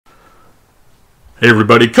Hey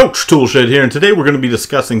everybody, Coach Toolshed here, and today we're going to be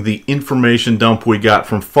discussing the information dump we got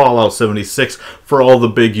from Fallout 76 for all the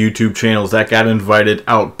big YouTube channels that got invited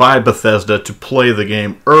out by Bethesda to play the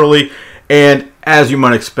game early. And as you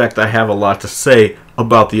might expect, I have a lot to say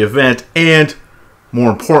about the event and,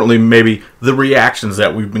 more importantly, maybe the reactions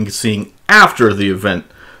that we've been seeing after the event.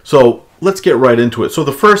 So let's get right into it. So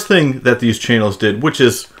the first thing that these channels did, which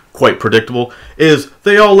is quite predictable, is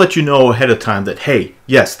they all let you know ahead of time that, hey,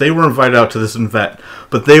 yes, they were invited out to this event,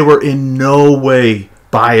 but they were in no way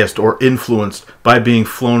biased or influenced by being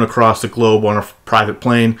flown across the globe on a private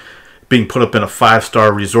plane, being put up in a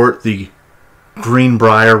 5-star resort, the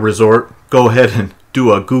Greenbrier Resort. Go ahead and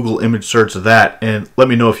do a Google image search of that and let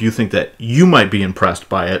me know if you think that you might be impressed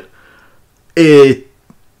by it.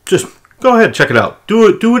 Just go ahead, check it out.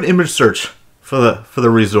 Do an image search for the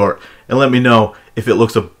resort and let me know if it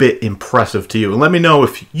looks a bit impressive to you. And let me know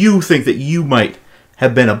if you think that you might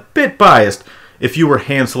have been a bit biased if you were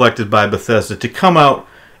hand-selected by Bethesda to come out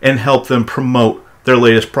and help them promote their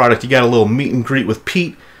latest product. You got a little meet and greet with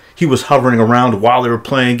Pete. He was hovering around while they were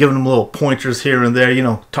playing, giving them little pointers here and there, you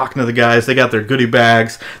know, talking to the guys. They got their goodie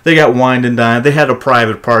bags. They got wined and dined. They had a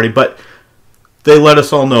private party, but they let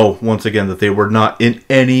us all know, once again, that they were not in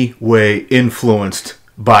any way influenced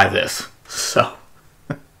by this. So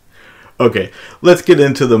okay, let's get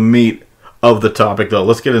into the meat of the topic, though.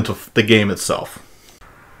 Let's get into the game itself.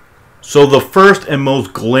 So the first and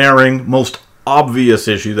most glaring, most obvious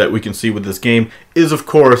issue that we can see with this game is, of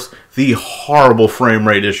course, the horrible frame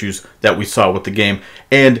rate issues that we saw with the game.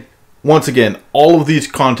 And once again, all of these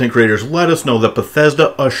content creators let us know that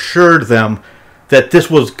Bethesda assured them that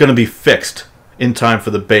this was going to be fixed in time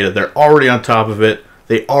for the beta. They're already on top of it.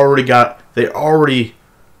 They already got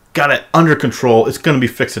it under control. It's going to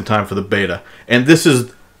be fixed in time for the beta. And this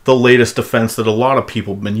is the latest defense that a lot of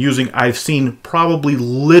people have been using. I've seen probably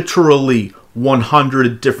literally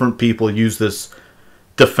 100 different people use this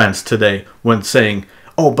defense today when saying,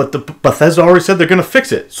 oh, but the Bethesda already said they're going to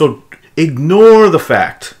fix it. So ignore the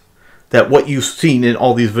fact that what you've seen in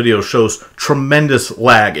all these videos shows tremendous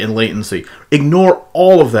lag and latency. Ignore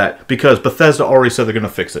all of that because Bethesda already said they're going to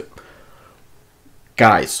fix it.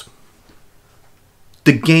 Guys,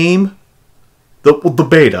 the game, the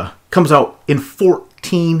beta, comes out in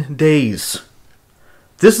 14 days.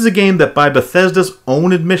 This is a game that, by Bethesda's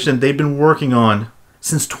own admission, they've been working on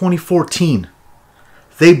since 2014.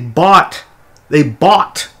 They bought a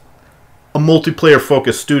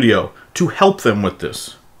multiplayer-focused studio to help them with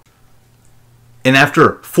this. And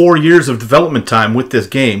after 4 years of development time with this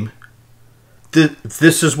game,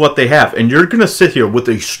 this is what they have. And you're going to sit here with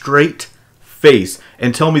a straight face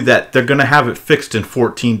and tell me that they're going to have it fixed in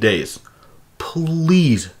 14 days.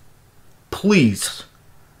 Please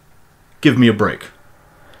give me a break.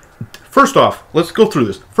 First off, let's go through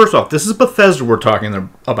this. First off, this is Bethesda we're talking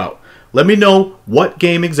about. Let me know what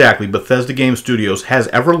game exactly Bethesda Game Studios has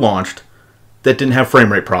ever launched that didn't have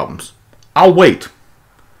frame rate problems. I'll wait.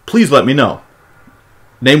 Please let me know.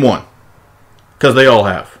 Name one. Because they all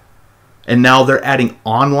have. And now they're adding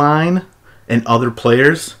online and other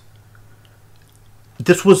players.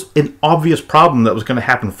 This was an obvious problem that was going to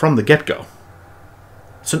happen from the get-go.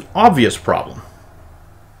 It's an obvious problem.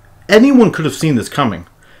 Anyone could have seen this coming.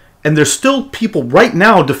 And there's still people right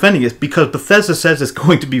now defending it because Bethesda says it's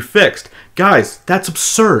going to be fixed. Guys, that's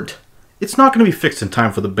absurd. It's not going to be fixed in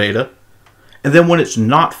time for the beta. And then when it's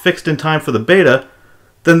not fixed in time for the beta,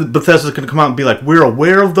 then Bethesda's going to come out and be like, we're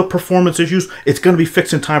aware of the performance issues. It's going to be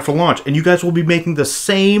fixed in time for launch. And you guys will be making the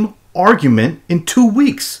same argument in 2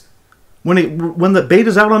 weeks when the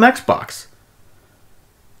beta's out on Xbox.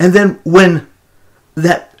 And then when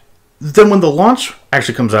the launch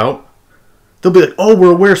actually comes out, they'll be like, oh,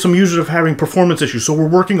 we're aware some users are having performance issues, so we're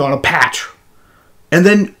working on a patch. And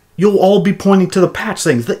then you'll all be pointing to the patch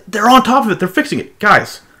saying, they're on top of it, they're fixing it.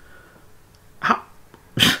 Guys,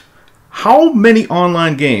 how many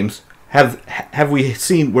online games have we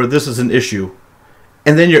seen where this is an issue,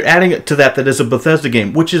 and then you're adding it to that is a Bethesda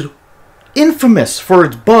game, which is infamous for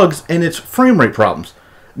its bugs and its frame rate problems?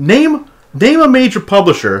 Name a major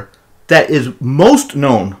publisher that is most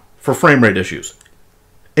known for frame rate issues.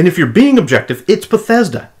 And if you're being objective, it's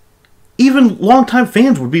Bethesda. Even longtime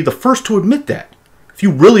fans would be the first to admit that. If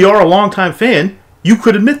you really are a longtime fan, you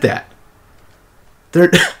could admit that.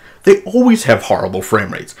 They always have horrible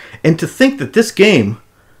frame rates. And to think that this game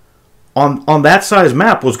on that size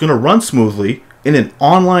map was going to run smoothly in an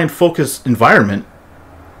online focused environment,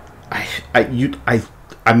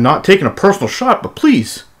 I'm not taking a personal shot, but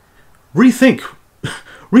please rethink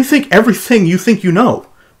everything you think you know,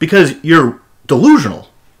 because you're delusional.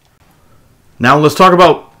 Now let's talk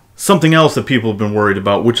about something else that people have been worried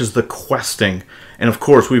about, which is the questing. And of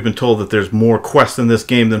course, we've been told that there's more quests in this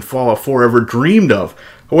game than Fallout 4 ever dreamed of.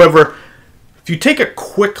 However, if you take a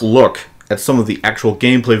quick look at some of the actual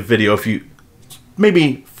gameplay video, if you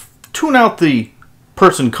maybe tune out the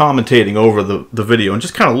person commentating over the video and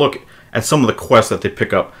just kind of look at some of the quests that they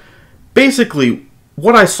pick up. Basically,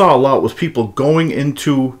 what I saw a lot was people going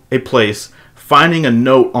into a place, finding a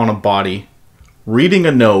note on a body, reading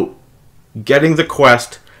a note, getting the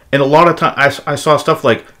quest, and a lot of times I saw stuff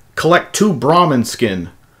like collect 2 Brahmin skin.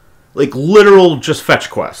 Like literal just fetch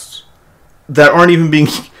quests that aren't even being,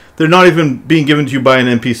 they're not even being given to you by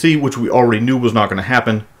an NPC, which we already knew was not going to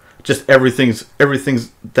happen. Just everything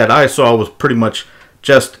that I saw was pretty much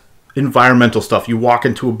just environmental stuff. You walk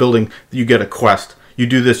into a building, you get a quest. You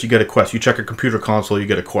do this, you get a quest. You check a computer console, you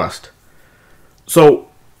get a quest. So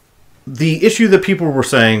the issue that people were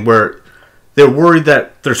saying where they're worried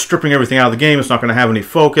that they're stripping everything out of the game, it's not going to have any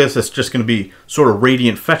focus, it's just going to be sort of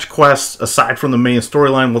radiant fetch quests aside from the main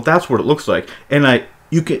storyline. Well, that's what it looks like. And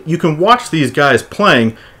you can watch these guys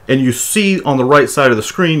playing, and you see on the right side of the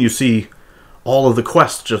screen, you see all of the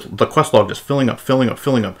quests, just the quest log just filling up.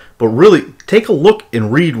 But really, take a look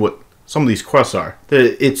and read what some of these quests are.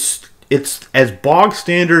 It's as bog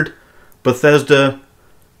standard Bethesda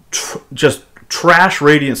just trash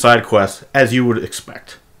radiant side quests as you would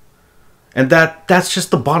expect. And that's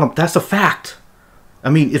just the bottom. That's a fact. I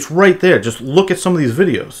mean, it's right there. Just look at some of these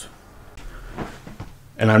videos.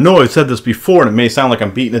 And I know I've said this before, and it may sound like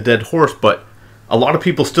I'm beating a dead horse, but a lot of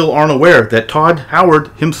people still aren't aware that Todd Howard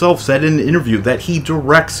himself said in an interview that he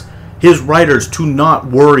directs his writers to not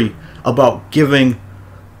worry about giving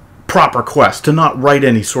proper quests, to not write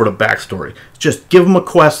any sort of backstory. Just give them a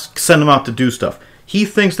quest, send them out to do stuff. He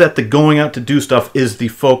thinks that the going out to do stuff is the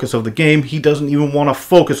focus of the game. He doesn't even want to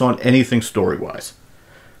focus on anything story-wise.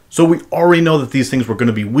 So we already know that these things were going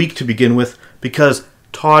to be weak to begin with because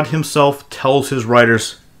Todd himself tells his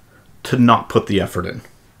writers to not put the effort in.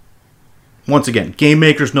 Once again, Game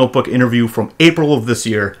Maker's Notebook interview from April of this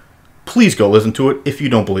year. Please go listen to it if you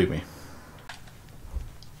don't believe me.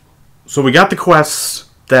 So we got the quests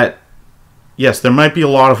that, yes, there might be a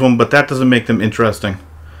lot of them, but that doesn't make them interesting.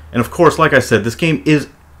 And of course, like I said, this game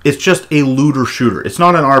it's just a looter shooter. It's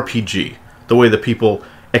not an RPG the way that people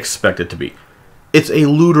expect it to be. It's a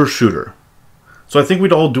looter shooter. So I think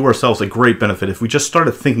we'd all do ourselves a great benefit if we just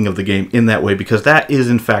started thinking of the game in that way, because that is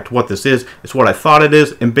in fact what this is. It's what I thought it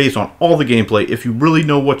is, and based on all the gameplay, if you really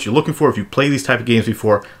know what you're looking for, if you play these type of games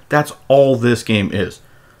before, that's all this game is.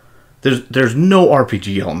 There's no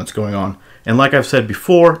RPG elements going on. And like I've said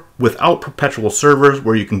before, without perpetual servers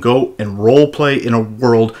where you can go and role play in a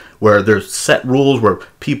world where there's set rules, where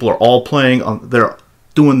people are all playing on, they're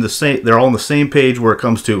doing the same, they're all on the same page where it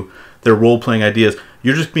comes to their role playing ideas.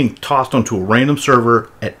 You're just being tossed onto a random server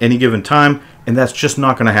at any given time, and that's just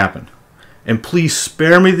not going to happen. And please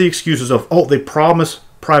spare me the excuses of, oh, they promise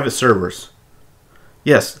private servers.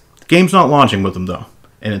 Yes, the game's not launching with them though.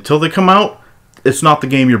 And until they come out, it's not the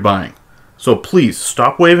game you're buying. So please,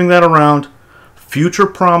 stop waving that around. Future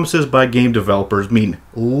promises by game developers mean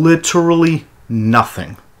literally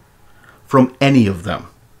nothing from any of them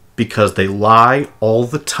because they lie all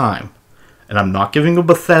the time. And I'm not giving a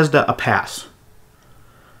Bethesda a pass.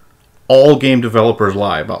 All game developers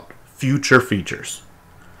lie about future features.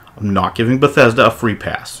 I'm not giving Bethesda a free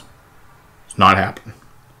pass. It's not happening.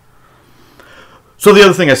 So the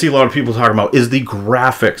other thing I see a lot of people talking about is the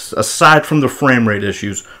graphics. Aside from the frame rate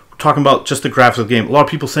issues, we're talking about just the graphics of the game. A lot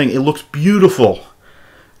of people saying it looks beautiful.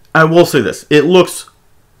 I will say this. It looks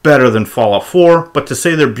better than Fallout 4, but to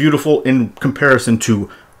say they're beautiful in comparison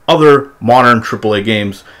to other modern AAA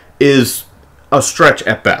games is a stretch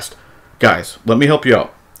at best. Guys, let me help you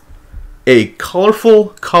out. A colorful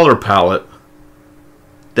color palette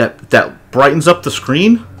that brightens up the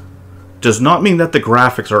screen does not mean that the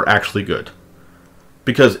graphics are actually good.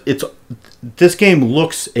 Because this game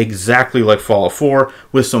looks exactly like Fallout 4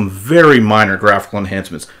 with some very minor graphical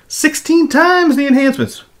enhancements. 16 times the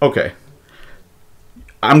enhancements. Okay.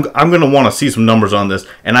 I'm going to want to see some numbers on this,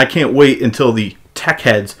 and I can't wait until the tech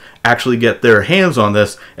heads actually get their hands on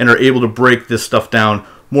this and are able to break this stuff down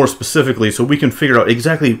more specifically so we can figure out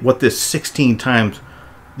exactly what this 16 times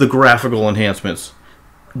the graphical enhancements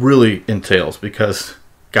really entails. Because,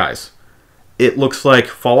 guys, it looks like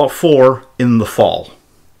Fallout 4 in the fall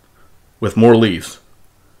with more leaves.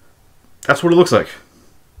 That's what it looks like.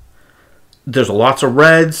 There's lots of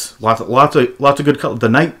reds, lots of good colors. The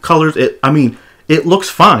night colors, it looks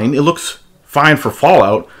fine. It looks fine for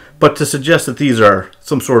Fallout, but to suggest that these are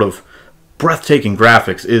some sort of breathtaking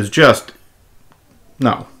graphics is just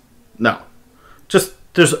no. Just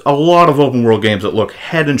There's a lot of open world games that look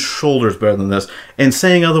head and shoulders better than this, and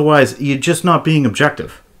saying otherwise, you're just not being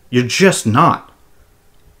objective. You're just not.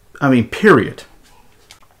 I mean, period.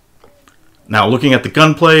 Now, looking at the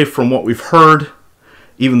gunplay, from what we've heard,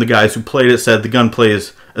 even the guys who played it said the gunplay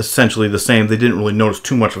is essentially the same. They didn't really notice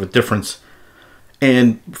too much of a difference.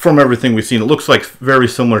 And from everything we've seen, it looks like very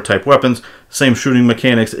similar type weapons, same shooting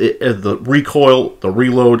mechanics, the recoil, the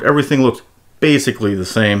reload, everything looks basically the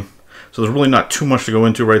same. So there's really not too much to go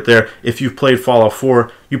into right there. If you've played Fallout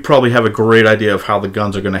 4, you probably have a great idea of how the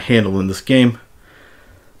guns are going to handle in this game.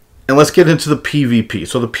 And let's get into the PvP.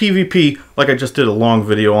 So the PvP, like I just did a long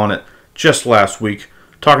video on it just last week,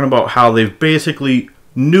 talking about how they've basically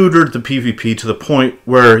neutered the PvP to the point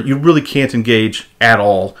where you really can't engage at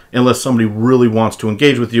all unless somebody really wants to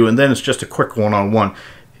engage with you, and then it's just a quick one-on-one.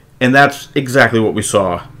 And that's exactly what we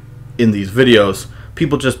saw in these videos.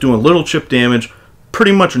 People just doing little chip damage,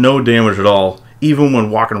 pretty much no damage at all, even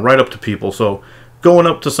when walking right up to people. So going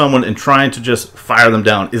up to someone and trying to just fire them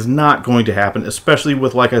down is not going to happen, especially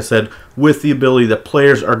with, like I said, with the ability that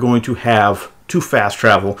players are going to have to fast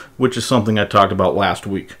travel, which is something I talked about last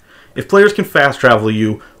week. If players can fast travel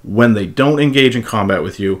you when they don't engage in combat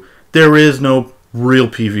with you, there is no real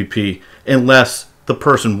PvP unless the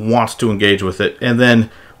person wants to engage with it. And then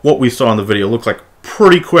what we saw in the video looked like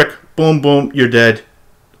pretty quick, boom, boom, you're dead.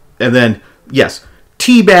 And then, yes,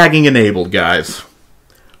 teabagging enabled, guys.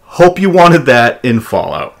 Hope you wanted that in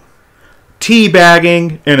Fallout.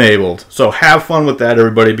 Teabagging enabled. So have fun with that,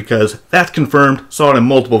 everybody, because that's confirmed. Saw it in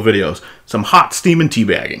multiple videos. Some hot steaming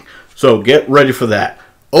teabagging. So get ready for that.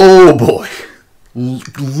 Oh boy.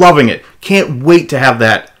 Loving it. Can't wait to have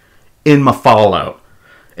that in my Fallout.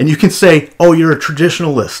 And you can say, oh, you're a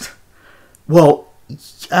traditionalist. Well,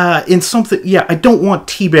 in something, yeah, I don't want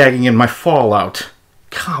teabagging in my Fallout.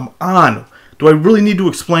 Come on. Do I really need to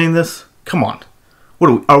explain this? Come on.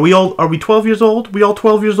 What are we 12 years old? We all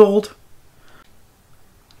 12 years old?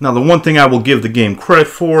 Now, the one thing I will give the game credit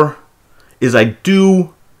for is I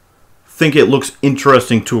do think it looks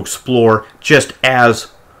interesting to explore just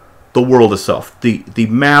as the world itself. The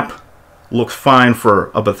map looks fine for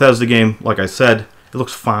a Bethesda game, like I said. It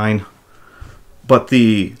looks fine. But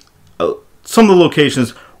some of the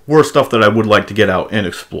locations were stuff that I would like to get out and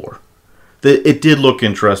explore. It did look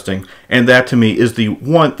interesting, and that to me is the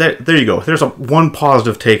one. There you go. There's one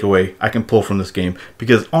positive takeaway I can pull from this game,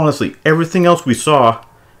 because honestly, everything else we saw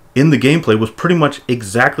in the gameplay was pretty much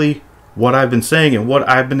exactly what I've been saying and what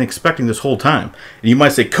I've been expecting this whole time. And you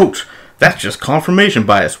might say, Coach, that's just confirmation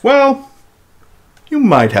bias. Well, you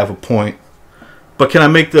might have a point. But can I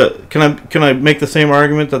make the same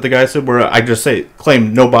argument that the guy said, where I just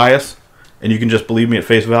claim no bias, and you can just believe me at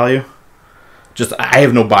face value? Just, I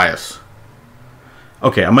have no bias.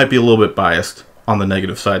 Okay, I might be a little bit biased on the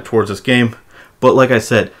negative side towards this game, but like I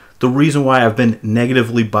said, the reason why I've been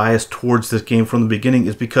negatively biased towards this game from the beginning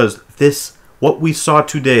is because what we saw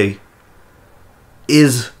today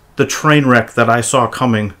is the train wreck that I saw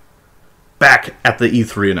coming back at the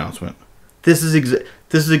E3 announcement. This is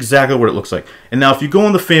exactly what it looks like. And now if you go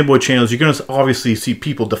on the fanboy channels, you're going to obviously see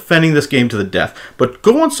people defending this game to the death, but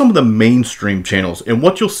go on some of the mainstream channels, and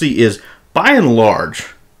what you'll see is, by and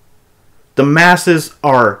large, the masses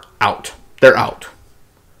are out. They're out.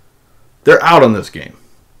 They're out on this game.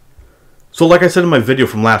 So like I said in my video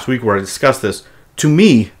from last week where I discussed this, to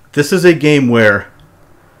me, this is a game where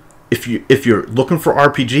if you're looking for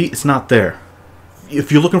RPG, it's not there.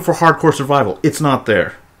 If you're looking for hardcore survival, it's not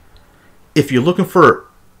there. If you're looking for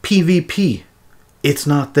PvP, it's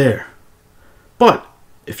not there. But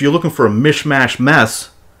if you're looking for a mishmash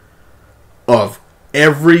mess of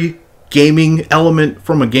every gaming element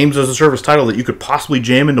from a games as a service title that you could possibly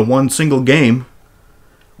jam into one single game,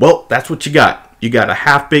 well, that's what you got. You got a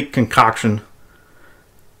half-baked concoction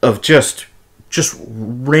of just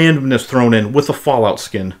randomness thrown in with a Fallout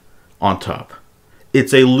skin on top.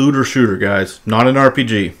 It's a looter shooter, guys, not an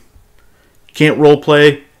RPG. You can't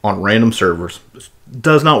roleplay on random servers. It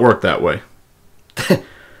does not work that way.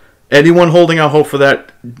 Anyone holding out hope for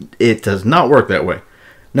that, it does not work that way.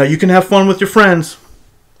 Now, you can have fun with your friends,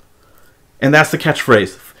 and that's the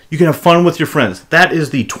catchphrase. You can have fun with your friends. That is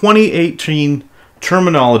the 2018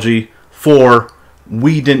 terminology for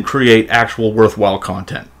we didn't create actual worthwhile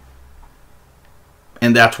content.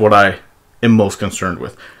 And that's what I am most concerned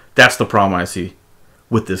with. That's the problem I see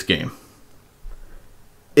with this game.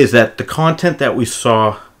 Is that the content that we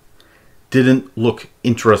saw didn't look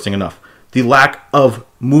interesting enough. The lack of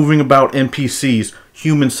moving about NPCs,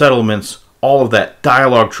 human settlements, all of that,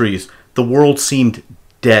 dialogue trees, the world seemed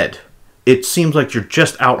dead. It seems like you're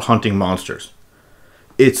just out hunting monsters.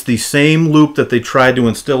 It's the same loop that they tried to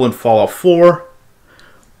instill in Fallout 4,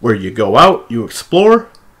 where you go out, you explore,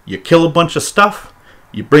 you kill a bunch of stuff,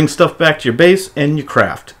 you bring stuff back to your base, and you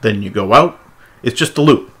craft. Then you go out. It's just a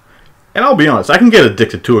loop. And I'll be honest, I can get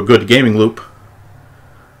addicted to a good gaming loop.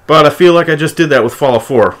 But I feel like I just did that with Fallout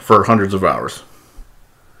 4 for hundreds of hours.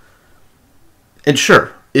 And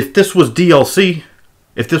sure, if this was DLC,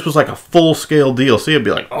 if this was like a full-scale DLC, I'd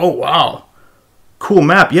be like, oh wow, cool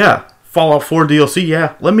map, yeah. Fallout 4 DLC,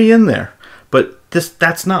 yeah, let me in there. But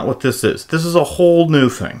that's not what this is. This is a whole new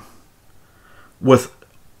thing with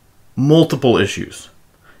multiple issues.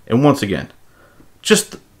 And once again,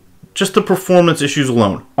 just the performance issues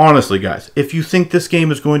alone. Honestly, guys, if you think this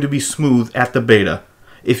game is going to be smooth at the beta,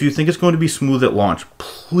 if you think it's going to be smooth at launch,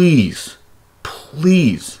 please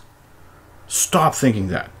stop thinking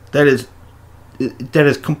that. That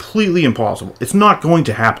is completely impossible. It's not going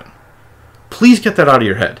to happen. Please get that out of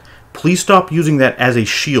your head. Please stop using that as a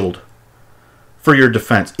shield for your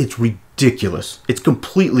defense. It's ridiculous. It's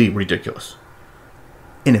completely ridiculous.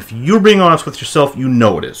 And if you're being honest with yourself, you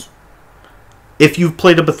know it is. If you've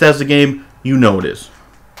played a Bethesda game, you know it is.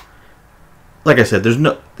 Like I said,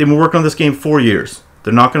 they've been working on this game 4 years.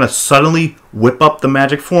 They're not going to suddenly whip up the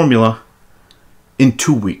magic formula in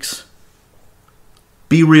 2 weeks.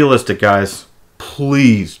 Be realistic, guys.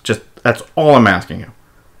 Please, that's all I'm asking you.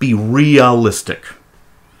 Be realistic.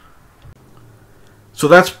 So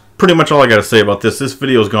that's pretty much all I got to say about this. This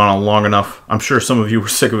video has gone on long enough. I'm sure some of you were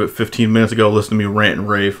sick of it 15 minutes ago listening to me rant and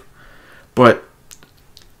rave. But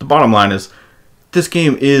the bottom line is, this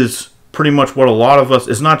game is pretty much what a lot of us,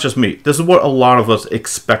 it's not just me, this is what a lot of us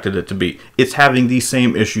expected it to be. It's having these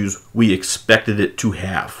same issues we expected it to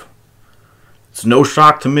have. It's no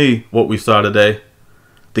shock to me what we saw today.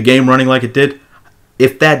 The game running like it did.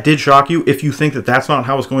 If that did shock you, if you think that that's not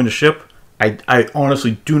how it's going to ship, I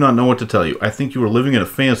honestly do not know what to tell you. I think you are living in a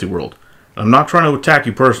fantasy world. I'm not trying to attack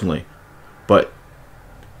you personally, but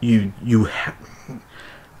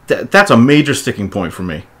that's a major sticking point for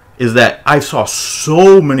me, is that I saw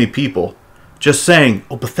so many people just saying,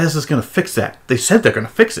 oh, Bethesda's going to fix that. They said they're going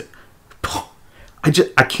to fix it.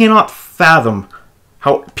 I cannot fathom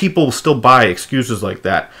how people still buy excuses like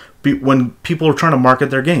that when people are trying to market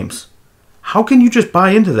their games. How can you just buy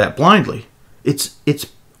into that blindly? It's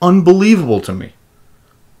unbelievable to me.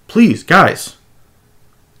 Please, guys,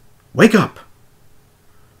 wake up.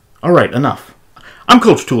 All right, enough. I'm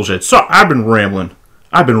Coach Toolshed. Sorry, I've been rambling.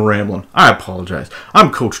 I apologize.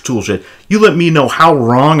 I'm Coach Toolshed. You let me know how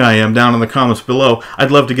wrong I am down in the comments below. I'd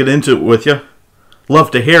love to get into it with you. Love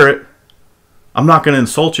to hear it. I'm not going to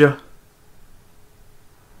insult you.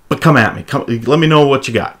 But come at me. Let me know what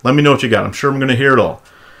you got. Let me know what you got. I'm sure I'm going to hear it all.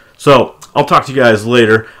 So, I'll talk to you guys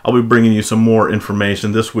later. I'll be bringing you some more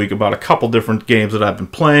information this week about a couple different games that I've been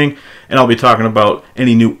playing. And I'll be talking about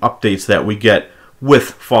any new updates that we get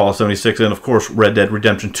with Fallout 76 and, of course, Red Dead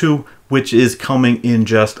Redemption 2, which is coming in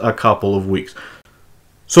just a couple of weeks.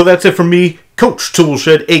 So that's it from me, Coach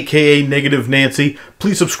Toolshed, a.k.a. Negative Nancy.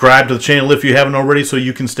 Please subscribe to the channel if you haven't already so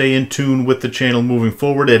you can stay in tune with the channel moving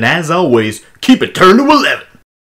forward. And as always, keep it turned to 11.